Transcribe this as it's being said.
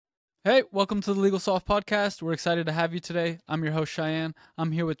Hey, welcome to the Legal Soft Podcast. We're excited to have you today. I'm your host, Cheyenne.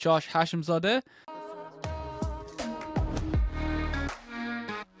 I'm here with Josh Hashimzadeh.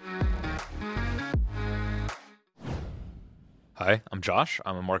 Hi, I'm Josh.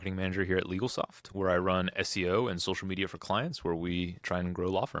 I'm a marketing manager here at LegalSoft, where I run SEO and social media for clients, where we try and grow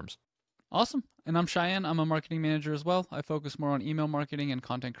law firms. Awesome. And I'm Cheyenne. I'm a marketing manager as well. I focus more on email marketing and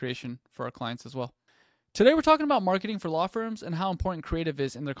content creation for our clients as well. Today, we're talking about marketing for law firms and how important creative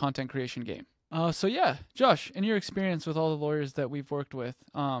is in their content creation game. Josh, in your experience with all the lawyers that we've worked with,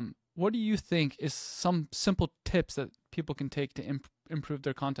 what do you think is some simple tips that people can take to improve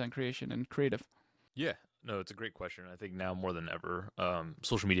their content creation and creative? Yeah, no, it's a great question. I think now more than ever,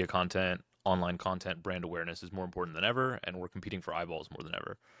 social media content, online content, brand awareness is more important than ever, and we're competing for eyeballs more than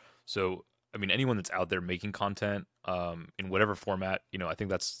ever. So, I mean, anyone that's out there making content in whatever format, I think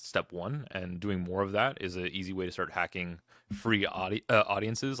that's step one. And doing more of that is an easy way to start hacking free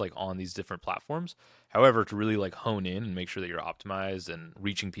audiences like on these different platforms. However, to really like hone in and make sure that you're optimized and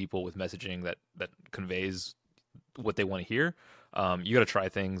reaching people with messaging that conveys what they want to hear. You got to try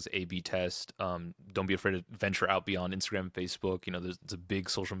things, A/B test. Don't be afraid to venture out beyond Instagram and Facebook. There's a big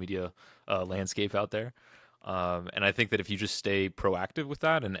social media landscape out there. And I think that if you just stay proactive with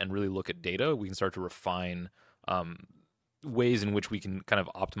that and really look at data, we can start to refine ways in which we can kind of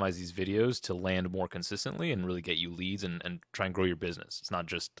optimize these videos to land more consistently and really get you leads and try and grow your business. It's not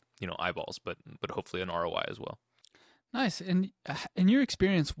just, eyeballs, but hopefully an ROI as well. Nice. And in your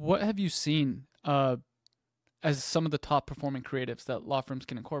experience, what have you seen as some of the top performing creatives that law firms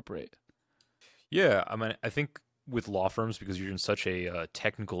can incorporate? Yeah, I mean, I think with law firms, because you're in such a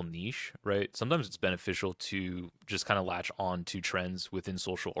technical niche, right? Sometimes it's beneficial to just kind of latch on to trends within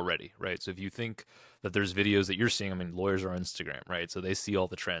social already, right? So if you think that there's videos that you're seeing, I mean, lawyers are on Instagram, right? So they see all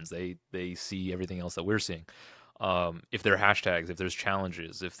the trends, they see everything else that we're seeing. If there are hashtags, if there's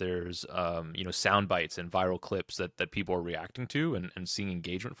challenges, if there's sound bites and viral clips that people are reacting to and seeing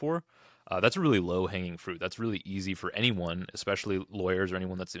engagement for, that's a really low hanging fruit. That's really easy for anyone, especially lawyers or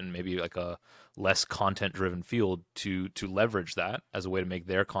anyone that's in maybe like a less content driven field to leverage that as a way to make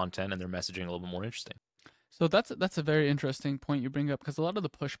their content and their messaging a little bit more interesting. So that's a very interesting point you bring up, because a lot of the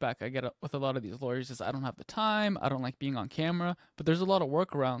pushback I get with a lot of these lawyers is I don't have the time, I don't like being on camera, but there's a lot of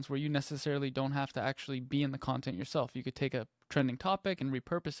workarounds where you necessarily don't have to actually be in the content yourself. You could take a trending topic and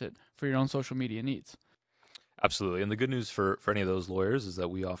repurpose it for your own social media needs. Absolutely. And the good news for any of those lawyers is that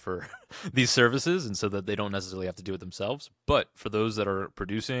we offer these services and so that they don't necessarily have to do it themselves. But for those that are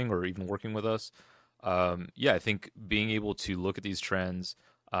producing or even working with us, I think being able to look at these trends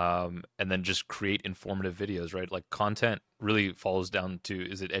and then just create informative videos, right? Like content really falls down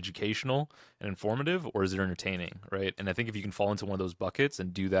to, is it educational and informative or is it entertaining, right? And I think if you can fall into one of those buckets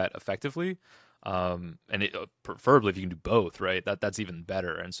and do that effectively, preferably if you can do both, right? That's even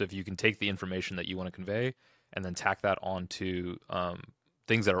better. And so if you can take the information that you want to convey and then tack that onto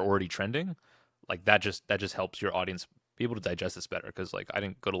things that are already trending, like that just helps your audience be able to digest this better. Because like I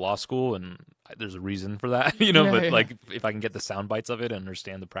didn't go to law school, and there's a reason for that, Yeah, But yeah. like if I can get the sound bites of it and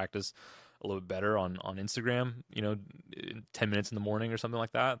understand the practice a little bit better on Instagram, in 10 minutes in the morning or something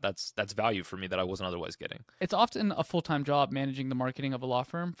like that, that's value for me that I wasn't otherwise getting. It's often a full-time job managing the marketing of a law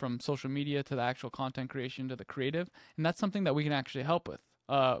firm, from social media to the actual content creation to the creative, and that's something that we can actually help with.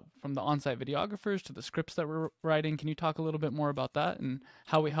 From the on-site videographers to the scripts that we're writing, can you talk a little bit more about that and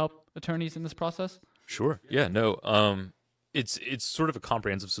how we help attorneys in this process? Sure. Yeah. No. It's sort of a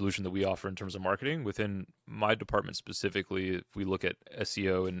comprehensive solution that we offer in terms of marketing within my department specifically. If we look at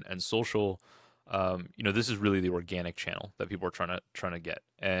SEO and social, this is really the organic channel that people are trying to get.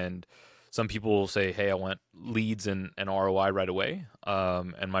 And some people say, "Hey, I want leads and ROI right away."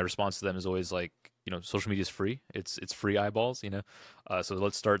 And my response to them is always like, social media is free. It's free eyeballs. So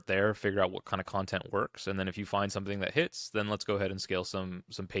let's start there, figure out what kind of content works, and then if you find something that hits, then let's go ahead and scale some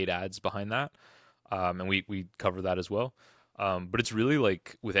paid ads behind that. And we cover that as well. But it's really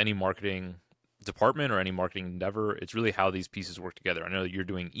like with any marketing department or any marketing endeavor, it's really how these pieces work together. I know that you're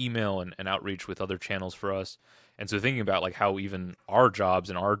doing email and outreach with other channels for us. And so thinking about like how even our jobs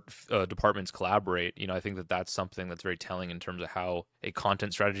and our departments collaborate, I think that that's something that's very telling in terms of how a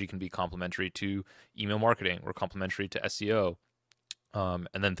content strategy can be complementary to email marketing or complementary to SEO. And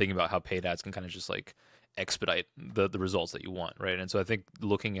then thinking about how paid ads can kind of just like expedite the results that you want, right? And so I think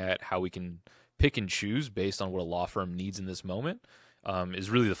looking at how we can pick and choose based on what a law firm needs in this moment is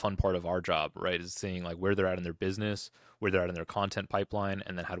really the fun part of our job, right? Is seeing like where they're at in their business, where they're at in their content pipeline,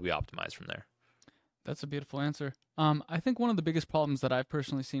 and then how do we optimize from there. That's a beautiful answer. I think one of the biggest problems that I've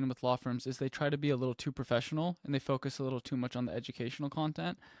personally seen with law firms is they try to be a little too professional and they focus a little too much on the educational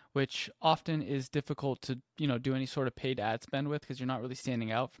content, which often is difficult to, do any sort of paid ad spend with because you're not really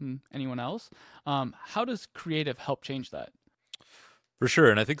standing out from anyone else. How does creative help change that? For sure,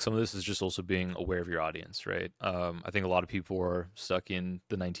 and I think some of this is just also being aware of your audience, right? I think a lot of people are stuck in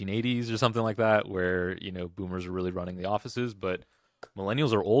the 1980s or something like that, where boomers are really running the offices, but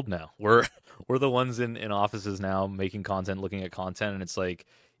millennials are old now. We're the ones in offices now making content, looking at content, and it's like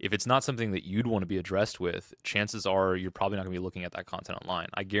if it's not something that you'd want to be addressed with, chances are you're probably not going to be looking at that content online.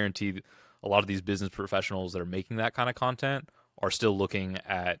 I guarantee a lot of these business professionals that are making that kind of content are still looking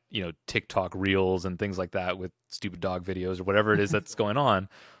at TikTok reels and things like that with stupid dog videos or whatever it is that's going on,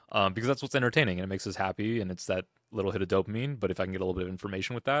 because that's what's entertaining and it makes us happy and it's that little hit of dopamine. But if I can get a little bit of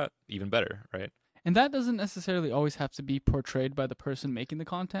information with that, even better, right? And that doesn't necessarily always have to be portrayed by the person making the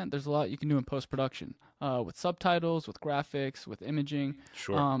content. There's a lot you can do in post production with subtitles, with graphics, with imaging.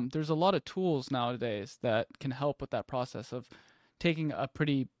 Sure. There's a lot of tools nowadays that can help with that process of taking a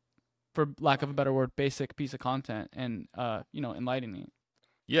pretty, for lack of a better word, basic piece of content and enlightening it.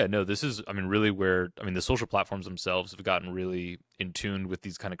 Yeah, no, this is, I mean, really where, I mean, the social platforms themselves have gotten really in tune with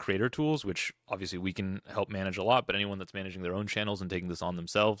these kind of creator tools, which obviously we can help manage a lot, but anyone that's managing their own channels and taking this on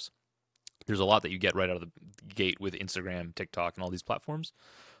themselves, there's a lot that you get right out of the gate with Instagram, TikTok, and all these platforms.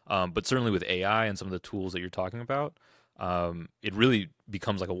 But certainly with AI and some of the tools that you're talking about, it really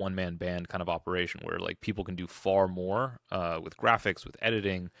becomes like a one-man band kind of operation where like people can do far more with graphics, with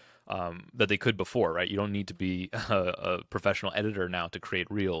editing, that they could before, right? You don't need to be a professional editor now to create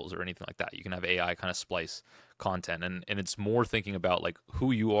reels or anything like that. You can have AI kind of splice content, and it's more thinking about like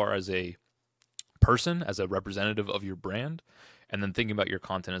who you are as a person, as a representative of your brand, and then thinking about your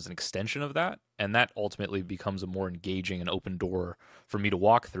content as an extension of that. And that ultimately becomes a more engaging and open door for me to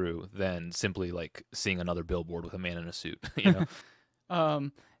walk through than simply like seeing another billboard with a man in a suit, you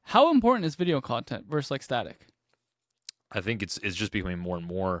know? How important is video content versus like static? I think it's just becoming more and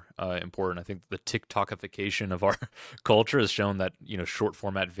more important. I think the TikTokification of our culture has shown that short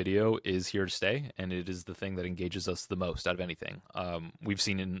format video is here to stay, and it is the thing that engages us the most out of anything. We've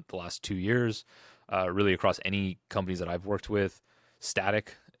seen in the last 2 years, really across any companies that I've worked with,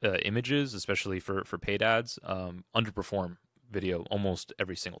 static images, especially for paid ads, underperform video almost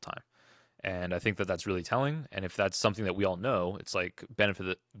every single time. And I think that that's really telling. And if that's something that we all know, it's like benefit of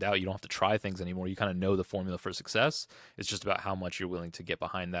the doubt. You don't have to try things anymore. You kind of know the formula for success. It's just about how much you're willing to get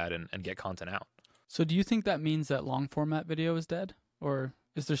behind that and get content out. So do you think that means that long format video is dead? Or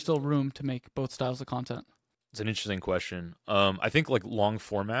is there still room to make both styles of content? It's an interesting question. I think like long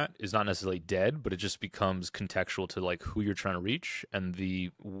format is not necessarily dead, but it just becomes contextual to like who you're trying to reach and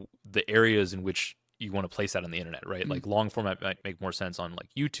the areas in which you want to place that on the internet, right? Like long format might make more sense on like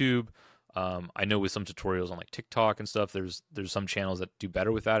YouTube. I know with some tutorials on like TikTok and stuff, there's some channels that do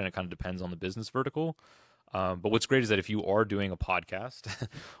better with that, and it kind of depends on the business vertical. But what's great is that if you are doing a podcast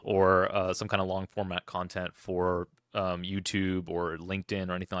or some kind of long format content for YouTube or LinkedIn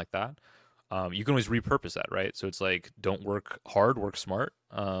or anything like that, you can always repurpose that, right? So it's like, don't work hard, work smart.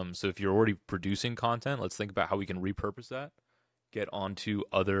 So if you're already producing content, let's think about how we can repurpose that, get onto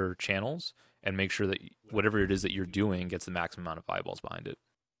other channels, and make sure that whatever it is that you're doing gets the maximum amount of eyeballs behind it.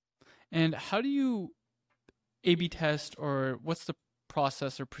 And how do you A/B test, or what's the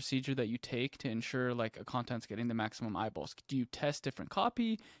process or procedure that you take to ensure like a content's getting the maximum eyeballs? Do you test different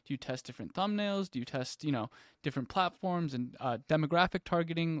copy? Do you test different thumbnails? Do you test, different platforms and demographic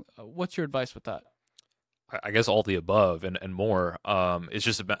targeting? What's your advice with that? I guess all the above and more. It's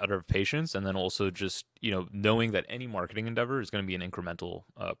just a matter of patience, and then also just knowing that any marketing endeavor is going to be an incremental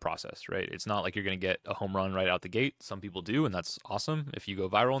process, right? It's not like you're going to get a home run right out the gate. Some people do, and that's awesome if you go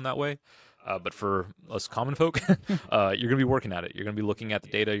viral in that way. But for us common folk, you're going to be working at it. You're going to be looking at the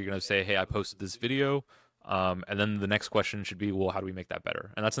data. You're going to say, "Hey, I posted this video." And then the next question should be, well, how do we make that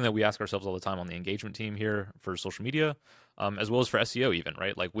better? And that's something that we ask ourselves all the time on the engagement team here for social media, as well as for SEO even,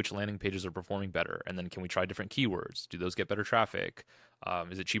 right? Like which landing pages are performing better? And then can we try different keywords? Do those get better traffic?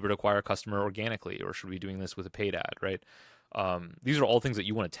 Is it cheaper to acquire a customer organically, or should we be doing this with a paid ad, right? These are all things that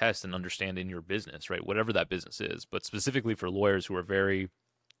you want to test and understand in your business, right? Whatever that business is. But specifically for lawyers who are very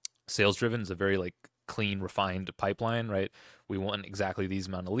sales driven, it's a very like clean, refined pipeline, right? We want exactly these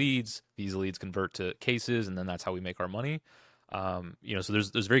amount of leads. These leads convert to cases, and then that's how we make our money. So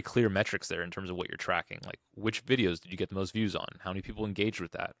there's very clear metrics there in terms of what you're tracking. Like which videos did you get the most views on? How many people engaged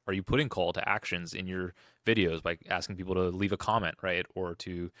with that? Are you putting call to actions in your videos by asking people to leave a comment, right? Or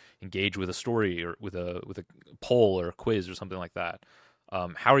to engage with a story or with a poll or a quiz or something like that?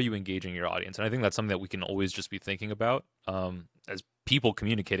 How are you engaging your audience? And I think that's something that we can always just be thinking about as people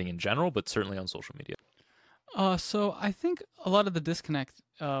communicating in general, but certainly on social media. So I think a lot of the disconnect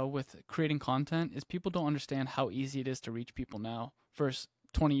with creating content is people don't understand how easy it is to reach people now versus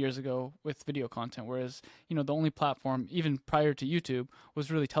 20 years ago with video content. Whereas, the only platform, even prior to YouTube, was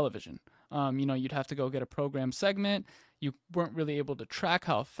really television. You'd have to go get a program segment. You weren't really able to track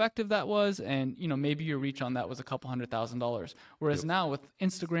how effective that was. And, maybe your reach on that was a couple $100,000. Whereas now with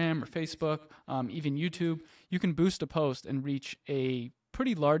Instagram or Facebook, even YouTube, you can boost a post and reach a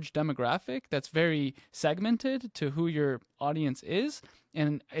pretty large demographic that's very segmented to who your audience is,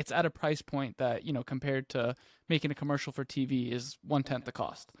 and it's at a price point that compared to making a commercial for TV is 1/10 the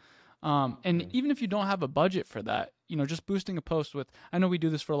cost. And even if you don't have a budget for that, just boosting a post with, I know we do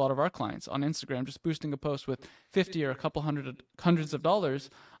this for a lot of our clients on Instagram, just boosting a post with 50 or a couple hundreds of dollars,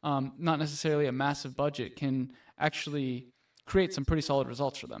 not necessarily a massive budget, can actually create some pretty solid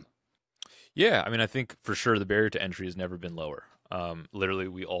results for them. Yeah, I mean, I think for sure the barrier to entry has never been lower. Literally,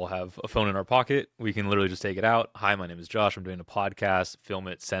 we all have a phone in our pocket. We can literally just take it out. Hi, my name is Josh. I'm doing a podcast, film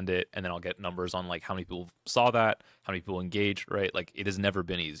it, send it, and then I'll get numbers on like how many people saw that, how many people engaged, right? Like it has never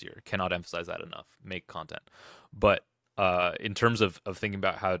been easier. Cannot emphasize that enough. Make content. But in terms of thinking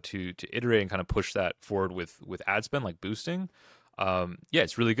about how to iterate and kind of push that forward with ad spend, like boosting, yeah,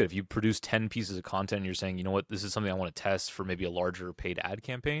 it's really good. If you produce 10 pieces of content and you're saying, you know what, this is something I want to test for maybe a larger paid ad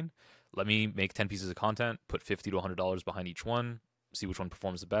campaign. Let me make 10 pieces of content, put $50 to $100 behind each one, see which one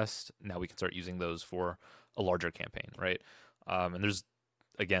performs the best. Now we can start using those for a larger campaign, right? And there's,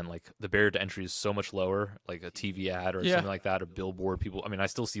 again, like the barrier to entry is so much lower, like a TV ad or something like that, or billboard. People, I mean, I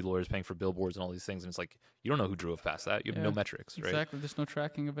still see lawyers paying for billboards and all these things, and it's like, you don't know who drove past that. You have no metrics, right? Exactly. There's no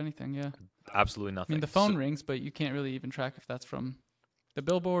tracking of anything, yeah. Absolutely nothing. I mean, the phone rings, but you can't really even track if that's from the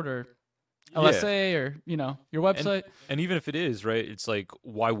billboard or LSA or, your website. And even if it is, right, it's like,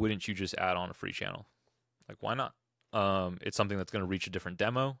 why wouldn't you just add on a free channel? Like, why not? It's something that's going to reach a different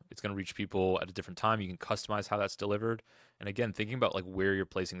demo. It's going to reach people at a different time. You can customize how that's delivered. And again, thinking about like where you're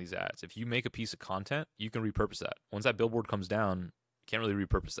placing these ads. If you make a piece of content, you can repurpose that. Once that billboard comes down, you can't really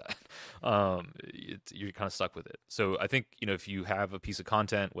repurpose that. You're kind of stuck with it. So I think, if you have a piece of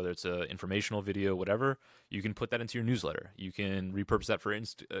content, whether it's an informational video, whatever, you can put that into your newsletter. You can repurpose that for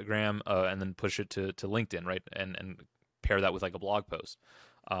Instagram and then push it to LinkedIn, right? And pair that with like a blog post.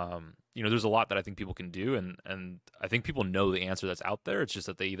 There's a lot that I think people can do, and I think people know the answer that's out there. It's just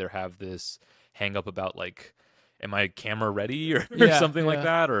that they either have this hang up about like, am I camera ready or something like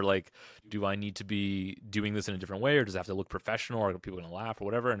that? Or like, do I need to be doing this in a different way, or does it have to look professional, or are people going to laugh or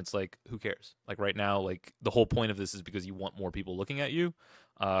whatever? And it's like, who cares? Like right now, like the whole point of this is because you want more people looking at you.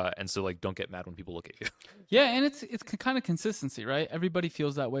 And so like, don't get mad when people look at you. Yeah. And it's kind of consistency, right? Everybody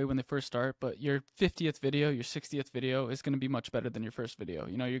feels that way when they first start, but your 50th video, your 60th video is going to be much better than your first video.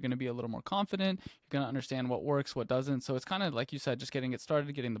 You're going to be a little more confident. You're going to understand what works, what doesn't. So it's kind of like you said, just getting it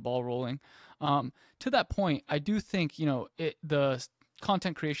started, getting the ball rolling. To that point, I do think, the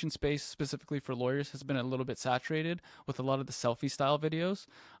content creation space specifically for lawyers has been a little bit saturated with a lot of the selfie style videos.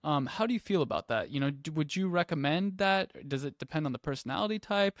 How do you feel about that? Would you recommend that? Does it depend on the personality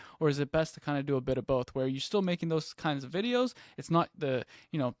type, or is it best to kind of do a bit of both where you're still making those kinds of videos? It's not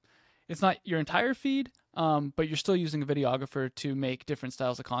it's not your entire feed, but you're still using a videographer to make different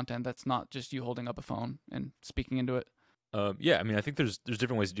styles of content. That's not just you holding up a phone and speaking into it. Yeah, I mean, I think there's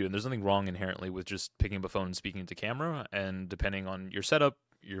different ways to do it, and there's nothing wrong inherently with just picking up a phone and speaking into camera, and depending on your setup,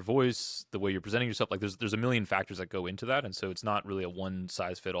 your voice, the way you're presenting yourself, like there's a million factors that go into that, and so it's not really a one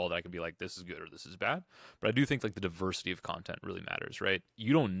size fit all that I can be like, this is good or this is bad. But I do think like the diversity of content really matters, right?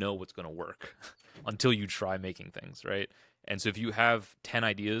 You don't know what's going to work until you try making things, right? And so if you have 10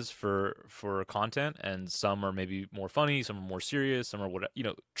 ideas for content, and some are maybe more funny, some are more serious, some are what,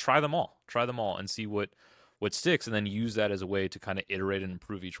 try them all and see what sticks, and then use that as a way to kind of iterate and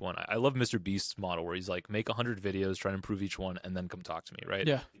improve each one. I love Mr. Beast's model where he's like, make 100 videos, try to improve each one, and then come talk to me, right?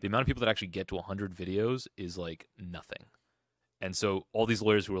 Yeah. The amount of people that actually get to 100 videos is like nothing. And so all these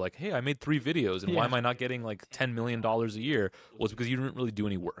lawyers who are like, hey, I made 3 videos, and why am I not getting like $10 million a year? Well, it's because you didn't really do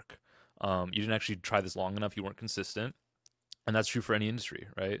any work. You didn't actually try this long enough. You weren't consistent. And that's true for any industry,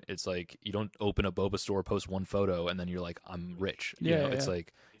 right? It's like you don't open a boba store, post one photo, and then you're like, I'm rich. It's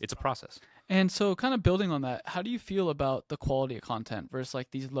like, it's a process. And so kind of building on that, how do you feel about the quality of content versus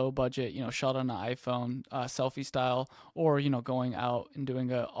like these low budget, shot on an iPhone, selfie style, or, going out and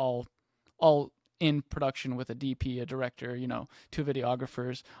doing a all in production with a DP, a director, 2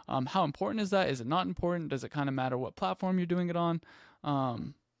 videographers? How important is that? Is it not important? Does it kind of matter what platform you're doing it on?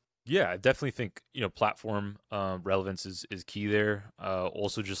 Yeah, I definitely think, platform relevance is key there.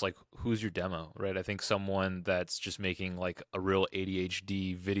 Also just like, who's your demo, right? I think someone that's just making like a real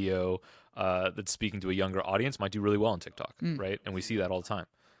ADHD video that's speaking to a younger audience might do really well on TikTok, right? And we see that all the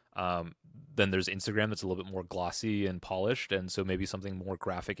time. Then there's Instagram that's a little bit more glossy and polished, and so maybe something more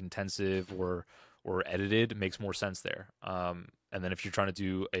graphic intensive or edited makes more sense there. And then if you're trying to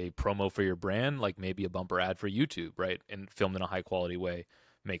do a promo for your brand, like maybe a bumper ad for YouTube, right, and filmed in a high quality way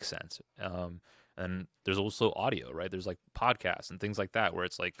makes sense. And there's also audio, right? There's like podcasts and things like that where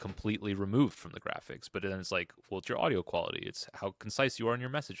it's like completely removed from the graphics, but then it's like, well, it's your audio quality. It's how concise you are in your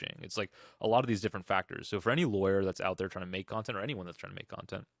messaging. It's like a lot of these different factors. So for any lawyer that's out there trying to make content, or anyone that's trying to make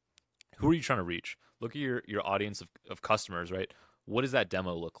content, who are you trying to reach? Look at your audience of customers, right? What does that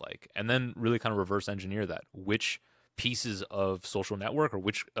demo look like? And then really kind of reverse engineer that. Which pieces of social network or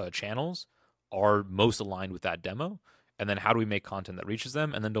which channels are most aligned with that demo? And then how do we make content that reaches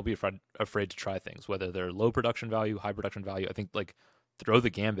them? And then don't be afraid to try things, whether they're low production value, high production value. I think like throw the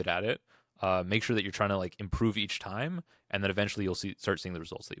gambit at it. Make sure that you're trying to like improve each time, and then eventually you'll start seeing the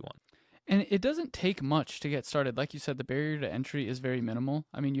results that you want. And it doesn't take much to get started. Like you said, the barrier to entry is very minimal.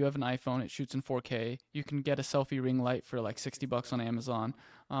 I mean, you have an iPhone, it shoots in 4K. You can get a selfie ring light for like $60 on Amazon.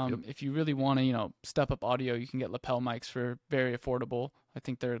 If you really want to, step up audio, you can get lapel mics for very affordable. I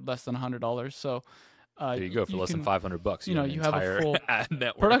think they're less than $100. So there you go. For less than $500, you have a full ad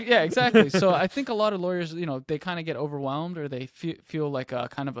network. Yeah, exactly. So I think a lot of lawyers, they kind of get overwhelmed, or they feel like a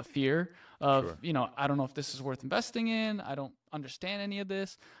kind of a fear of, I don't know if this is worth investing in. I don't understand any of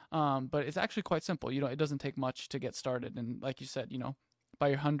this. But it's actually quite simple. It doesn't take much to get started. And like you said, by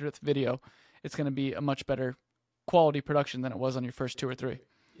your 100th video, it's going to be a much better quality production than it was on your first 2 or 3.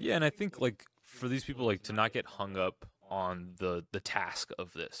 Yeah, and I think like for these people, like to not get hung up on the task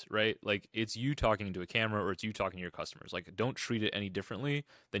of this, right? Like it's you talking to a camera, or it's you talking to your customers. Like don't treat it any differently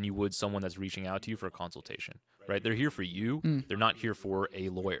than you would someone that's reaching out to you for a consultation, right? They're here for you. They're not here for a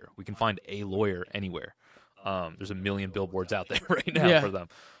lawyer. We can find a lawyer anywhere. There's a million billboards out there right now for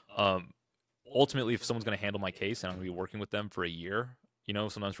them. Ultimately, if someone's going to handle my case and I'm going to be working with them for a year,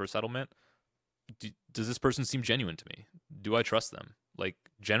 sometimes for a settlement, does this person seem genuine to me? Do I trust them? Like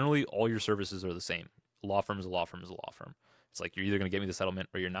generally all your services are the same. Law firm is a law firm is a law firm. It's like you're either going to get me the settlement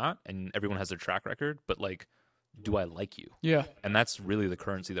or you're not, and everyone has their track record, but like, do I like you? Yeah. And that's really the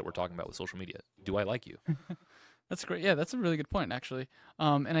currency that we're talking about with social media. Do I like you? That's great. Yeah, that's a really good point, actually.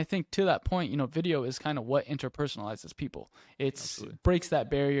 And I think to that point, video is kind of what interpersonalizes people. It breaks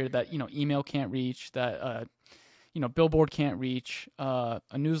that barrier that, email can't reach, that, billboard can't reach, a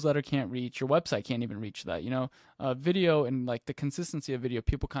newsletter can't reach, your website can't even reach that, video and like the consistency of video,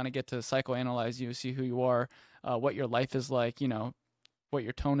 people kind of get to psychoanalyze you, see who you are, what your life is like, what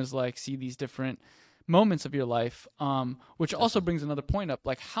your tone is like, see these different moments of your life, which also brings another point up,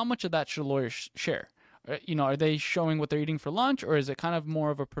 like how much of that should lawyers share? Are they showing what they're eating for lunch, or is it kind of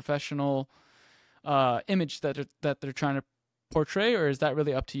more of a professional image that they're trying to portray, or is that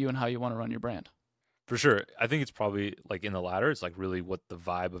really up to you and how you want to run your brand? For sure. I think it's probably like in the latter. It's like really what the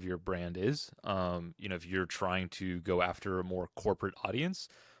vibe of your brand is. If you're trying to go after a more corporate audience,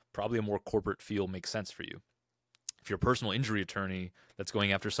 probably a more corporate feel makes sense for you. If you're a personal injury attorney that's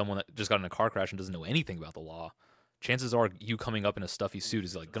going after someone that just got in a car crash and doesn't know anything about the law, chances are you coming up in a stuffy suit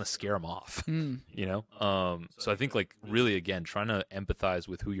is like going to scare them off, So I think like really, again, trying to empathize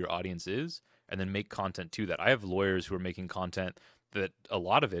with who your audience is and then make content to that. I have lawyers who are making content that a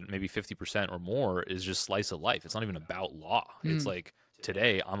lot of it, maybe 50% or more, is just slice of life. It's not even about law. It's like,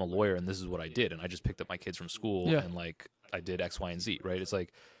 today I'm a lawyer and this is what I did. And I just picked up my kids from school and like I did X, Y, and Z, right? It's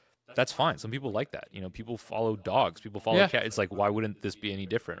like, that's fine. Some people like that. People follow dogs. People follow cats. It's like, why wouldn't this be any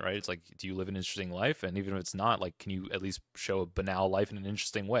different, right? It's like, do you live an interesting life? And even if it's not, like, can you at least show a banal life in an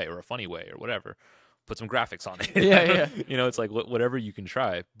interesting way or a funny way or whatever? Put some graphics on it. Yeah. It's like whatever you can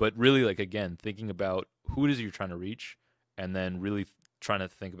try. But really, like, again, thinking about who it is you're trying to reach, and then really trying to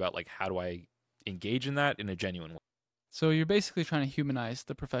think about, like, how do I engage in that in a genuine way? So you're basically trying to humanize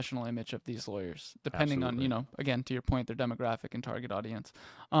the professional image of these lawyers, depending on, again, to your point, their demographic and target audience.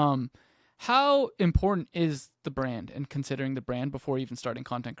 How important is the brand and considering the brand before even starting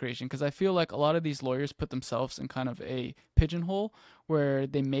content creation? Because I feel like a lot of these lawyers put themselves in kind of a pigeonhole where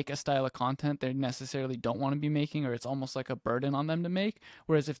they make a style of content they necessarily don't want to be making, or it's almost like a burden on them to make.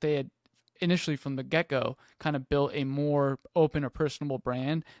 Whereas if they had initially from the get-go kind of built a more open or personable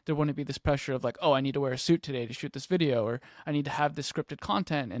brand, there wouldn't be this pressure of like, oh, I need to wear a suit today to shoot this video, or I need to have this scripted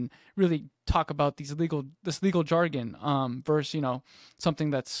content and really talk about this legal jargon versus,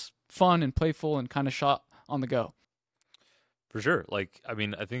 something that's fun and playful and kind of shot on the go. For sure. Like, I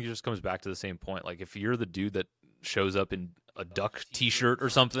mean, I think it just comes back to the same point. Like, if you're the dude that shows up in a duck t-shirt or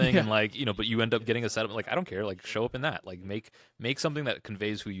something and like, but you end up getting a settlement, like, I don't care, like, show up in that, like, make something that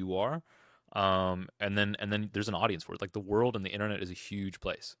conveys who you are. And then there's an audience for it. Like the world and the internet is a huge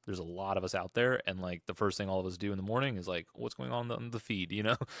place. There's a lot of us out there, and like the first thing all of us do in the morning is like, what's going on the feed, you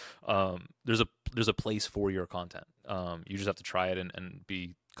know? There's a place for your content. You just have to try it and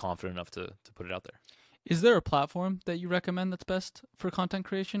be confident enough to put it out there. Is there a platform that you recommend that's best for content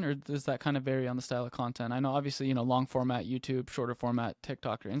creation, or does that kind of vary on the style of content? I know obviously, long format YouTube, shorter format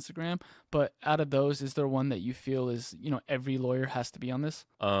TikTok or Instagram, but out of those, is there one that you feel is, every lawyer has to be on this?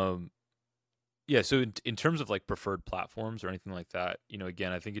 Yeah, so in terms of like preferred platforms or anything like that,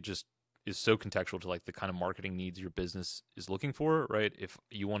 again, I think it just is so contextual to like the kind of marketing needs your business is looking for, right? If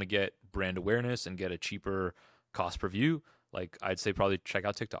you want to get brand awareness and get a cheaper cost per view, like I'd say probably check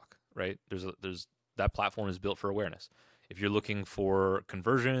out TikTok, right? There's that platform is built for awareness. If you're looking for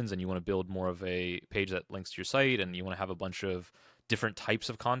conversions and you want to build more of a page that links to your site and you want to have a bunch of different types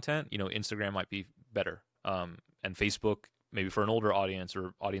of content, Instagram might be better. And Facebook, maybe for an older audience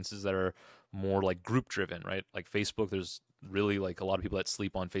or audiences that are more like group driven, right? Like Facebook, there's really like a lot of people that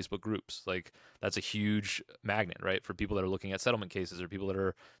sleep on Facebook groups. Like that's a huge magnet, right? For people that are looking at settlement cases or people that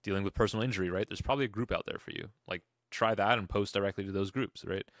are dealing with personal injury, right? There's probably a group out there for you. Like try that and post directly to those groups,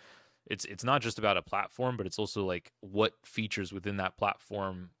 right? It's not just about a platform, but it's also like what features within that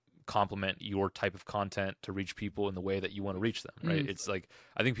platform complement your type of content to reach people in the way that you want to reach them, right? It's like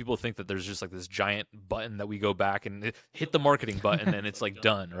I think people think that there's just like this giant button that we go back and hit the marketing button and it's like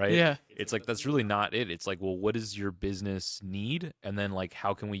done, right? Yeah. It's like that's really not it. It's like, well, what does your business need? And then like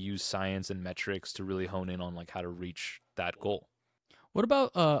how can we use science and metrics to really hone in on like how to reach that goal? What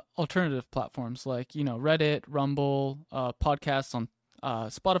about alternative platforms like, Reddit, Rumble, podcasts on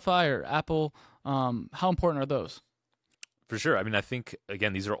Spotify or Apple? How important are those? For sure. I mean, I think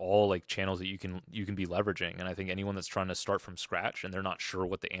again, these are all like channels that you can be leveraging, and I think anyone that's trying to start from scratch and they're not sure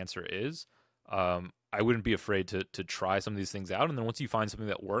what the answer is, I wouldn't be afraid to try some of these things out, and then once you find something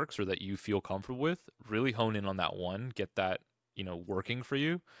that works or that you feel comfortable with, really hone in on that one, get that working for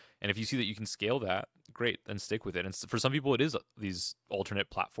you, and if you see that you can scale that, great, then stick with it. And for some people, it is these alternate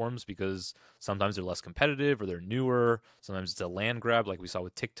platforms because sometimes they're less competitive or they're newer. Sometimes it's a land grab, like we saw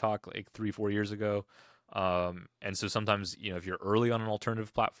with TikTok like 3-4 years ago. And so sometimes, if you're early on an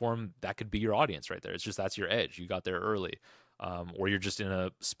alternative platform, that could be your audience right there. It's just, that's your edge. You got there early. Or you're just in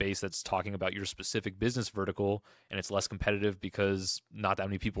a space that's talking about your specific business vertical and it's less competitive because not that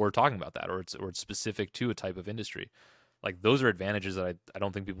many people are talking about that, or it's specific to a type of industry. Like those are advantages that I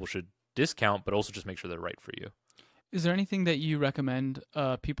don't think people should discount, but also just make sure they're right for you. Is there anything that you recommend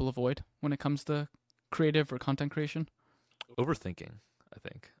people avoid when it comes to creative or content creation? Overthinking, I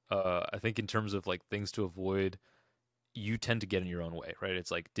think. I think in terms of like things to avoid, you tend to get in your own way, right? It's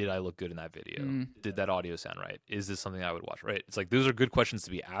like, did I look good in that video? Did that audio sound right? Is this something I would watch, right? It's like, those are good questions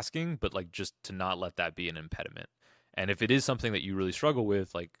to be asking, but like just to not let that be an impediment. And if it is something that you really struggle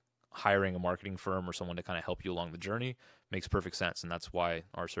with, like hiring a marketing firm or someone to kind of help you along the journey makes perfect sense. And that's why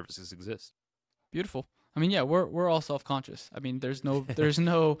our services exist. Beautiful. I mean, yeah, we're all self-conscious. I mean, there's no,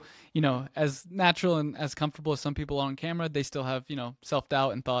 as natural and as comfortable as some people are on camera, they still have,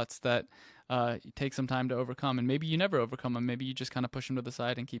 self-doubt and thoughts that take some time to overcome. And maybe you never overcome them. Maybe you just kind of push them to the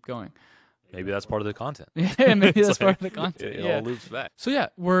side and keep going. Maybe that's part of the content. Yeah, maybe that's part of the content. It all loops back. So yeah,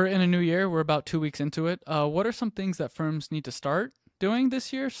 we're in a new year. We're about 2 weeks into it. What are some things that firms need to start doing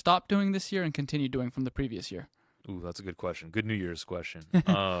this year, stop doing this year, and continue doing from the previous year? Ooh, that's a good question. Good New Year's question.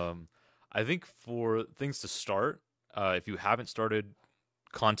 I think for things to start, if you haven't started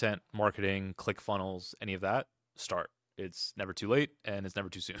content marketing, ClickFunnels, any of that, start. It's never too late and it's never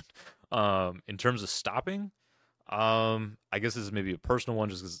too soon. In terms of stopping, I guess this is maybe a personal one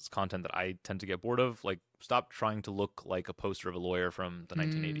just because it's content that I tend to get bored of. Like, stop trying to look like a poster of a lawyer from the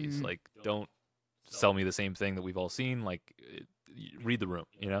 1980s. Like, don't sell me the same thing that we've all seen. Like, read the room,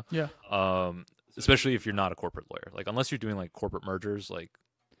 Yeah. Especially if you're not a corporate lawyer. Like, unless you're doing like corporate mergers, like,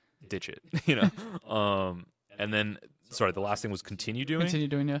 ditch it, and then, sorry, the last thing was continue doing,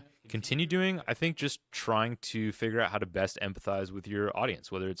 I think just trying to figure out how to best empathize with your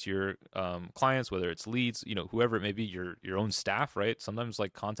audience, whether it's your clients, whether it's leads, whoever it may be, your own staff, right? Sometimes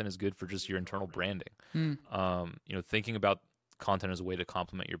like content is good for just your internal branding. Thinking about content as a way to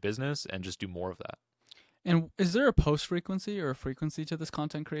complement your business and just do more of that. And is there a post frequency or a frequency to this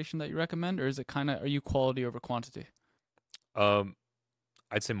content creation that you recommend, or is it are you quality over quantity?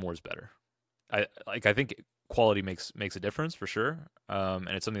 I'd say more is better. I think quality makes a difference for sure, and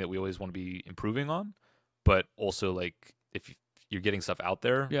it's something that we always want to be improving on. But also, like, if you're getting stuff out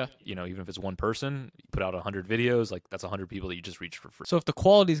there, even if it's one person, you put out 100 videos, like that's 100 people that you just reach for free. So if the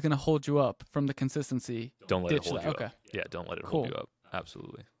quality is going to hold you up from the consistency, don't let it hold you up. Yeah, don't let it hold you up.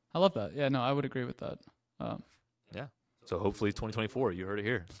 Absolutely. I love that. Yeah, no, I would agree with that. Yeah. So hopefully 2024, you heard it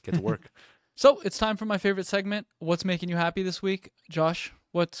here. Get to work. So it's time for my favorite segment. What's making you happy this week? Josh,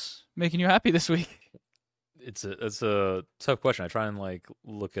 what's making you happy this week? It's a tough question. I try and like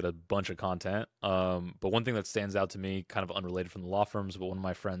look at a bunch of content. But one thing that stands out to me, kind of unrelated from the law firms, but one of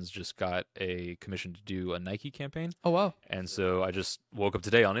my friends just got a commission to do a Nike campaign. Oh, wow. And so I just woke up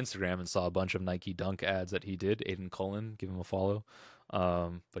today on Instagram and saw a bunch of Nike Dunk ads that he did. Aiden Cullen, give him a follow.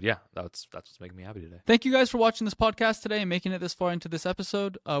 But yeah, that's what's making me happy today. Thank you guys for watching this podcast today and making it this far into this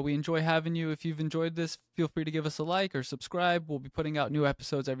episode. We enjoy having you. If you've enjoyed this, feel free to give us a like or subscribe. We'll be putting out new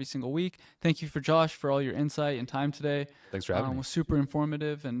episodes every single week. Thank you for Josh for all your insight and time today. Thanks for having me. It was super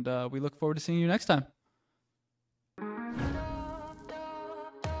informative, and we look forward to seeing you next time.